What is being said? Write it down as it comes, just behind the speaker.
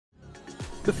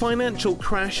The financial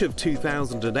crash of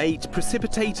 2008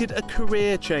 precipitated a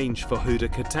career change for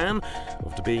Huda Kattan.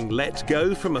 After being let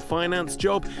go from a finance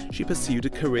job, she pursued a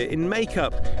career in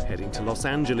makeup, heading to Los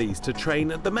Angeles to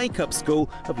train at the makeup school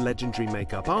of legendary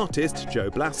makeup artist Joe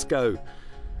Blasco.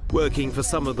 Working for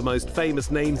some of the most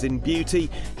famous names in beauty,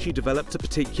 she developed a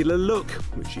particular look,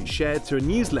 which she shared through a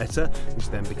newsletter, which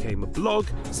then became a blog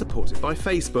supported by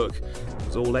Facebook. It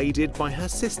was all aided by her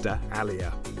sister,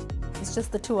 Alia. It's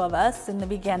just the two of us in the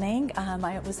beginning.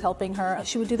 I was helping her.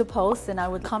 She would do the posts and I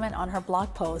would comment on her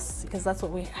blog posts because that's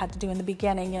what we had to do in the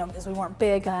beginning, because we weren't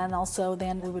big. And also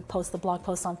then we would post the blog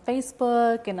posts on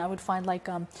Facebook, and I would find like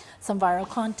some viral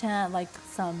content, like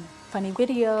some funny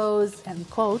videos and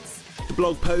quotes. The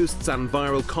blog posts and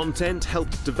viral content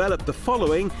helped develop the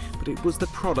following, but it was the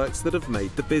products that have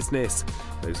made the business.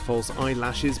 Those false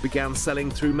eyelashes began selling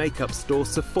through makeup store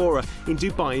Sephora in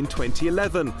Dubai in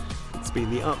 2011. It's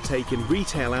been the uptake in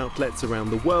retail outlets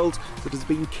around the world that has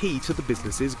been key to the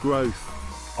business's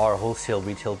growth. Our wholesale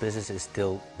retail business is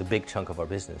still the big chunk of our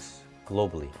business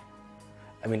globally.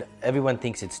 I mean, everyone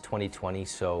thinks it's 2020,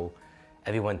 so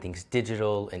everyone thinks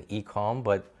digital and e-com,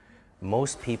 but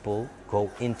most people go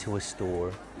into a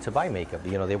store to buy makeup.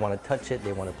 They want to touch it,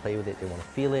 they want to play with it, they want to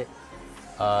feel it.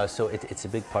 So it's a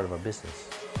big part of our business.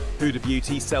 Huda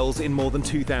Beauty sells in more than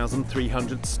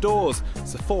 2,300 stores,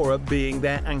 Sephora being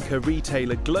their anchor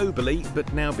retailer globally,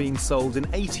 but now being sold in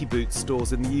 80 Boots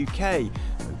stores in the UK,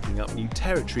 opening up new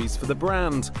territories for the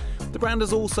brand. The brand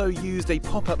has also used a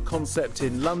pop-up concept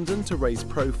in London to raise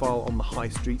profile on the high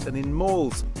street and in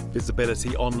malls.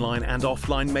 Visibility online and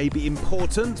offline may be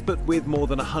important, but with more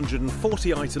than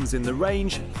 140 items in the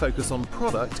range, focus on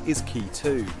product is key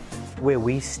too. Where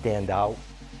we stand out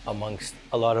amongst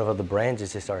a lot of other brands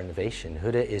is just our innovation.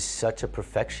 Huda is such a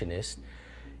perfectionist,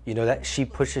 that she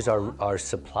pushes our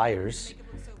suppliers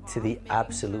to the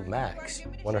absolute max.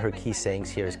 One of her key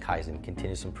sayings here is Kaizen,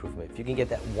 continuous improvement. If you can get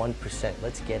that 1%,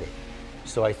 let's get it.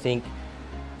 So I think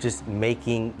just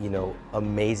making,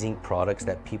 amazing products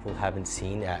that people haven't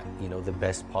seen at, the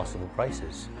best possible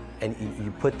prices. And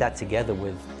you put that together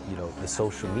with, the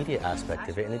social media aspect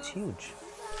of it, and it's huge.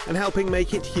 And helping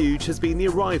make it huge has been the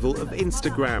arrival of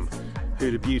Instagram.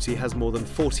 Huda Beauty has more than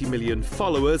 40 million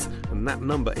followers, and that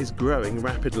number is growing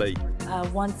rapidly.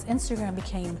 Once Instagram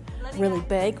became really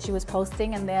big, she was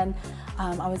posting, and then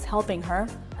I was helping her,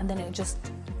 and then it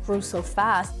just grew so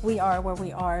fast. We are where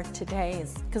we are today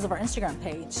is because of our Instagram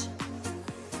page.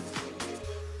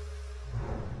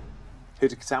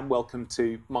 Huda Kattan, welcome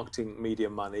to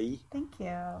Marketing.Media.Money. Thank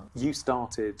you. You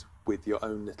started with your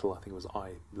own little, I think it was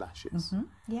eyelashes. Mm-hmm.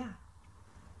 Yeah.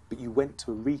 But you went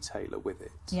to a retailer with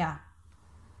it. Yeah.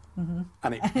 Mm-hmm.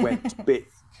 And it went big.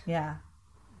 Yeah.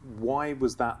 Why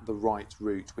was that the right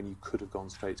route when you could have gone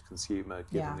straight to consumer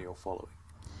given your following?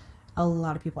 A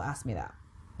lot of people ask me that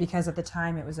because at the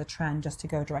time it was a trend just to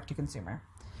go direct to consumer.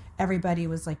 Everybody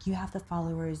was like, you have the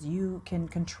followers, you can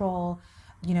control,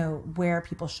 where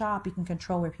people shop, you can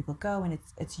control where people go, and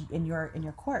it's in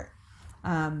your court.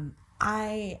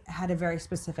 I had a very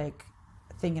specific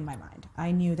thing in my mind.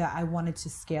 I knew that I wanted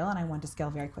to scale, and I wanted to scale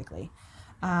very quickly.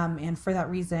 And for that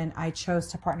reason, I chose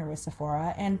to partner with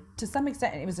Sephora. And to some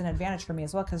extent, it was an advantage for me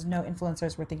as well because no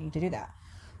influencers were thinking to do that.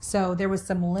 So there was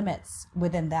some limits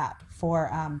within that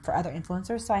for other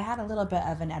influencers. So I had a little bit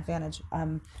of an advantage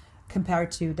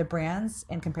compared to the brands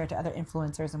and compared to other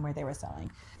influencers and where they were selling.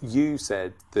 You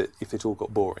said that if it all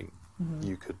got boring,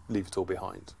 you could leave it all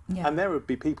behind. Yeah. And there would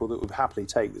be people that would happily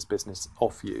take this business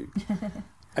off you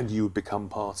and you would become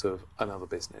part of another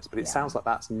business. But it sounds like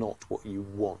that's not what you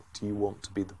want. You want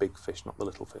to be the big fish, not the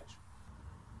little fish.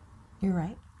 You're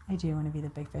right. I do want to be the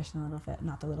big fish and the little fish,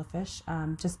 not the little fish,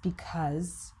 just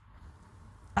because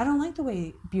I don't like the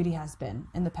way beauty has been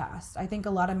in the past. I think a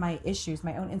lot of my issues,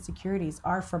 my own insecurities,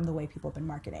 are from the way people have been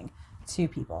marketing to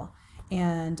people.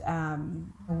 And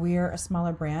we're a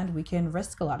smaller brand. We can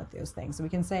risk a lot of those things. So we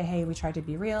can say, hey, we tried to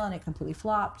be real and it completely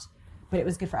flopped, but it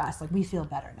was good for us. Like, we feel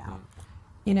better now.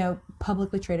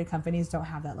 Publicly traded companies don't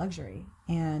have that luxury.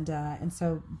 And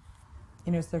so,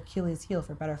 it's their Achilles heel,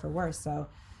 for better or for worse. So,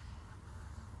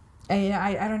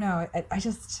 I don't know.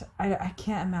 I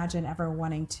can't imagine ever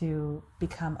wanting to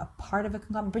become a part of a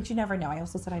conglomerate, but you never know. I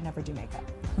also said I never do makeup.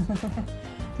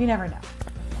 You never know.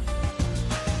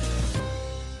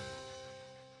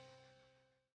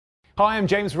 Hi, I'm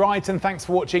James Wright and thanks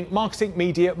for watching Marketing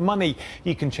Media Money.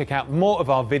 You can check out more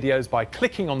of our videos by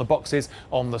clicking on the boxes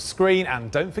on the screen, and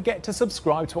don't forget to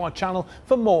subscribe to our channel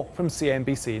for more from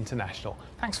CNBC International.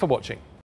 Thanks for watching.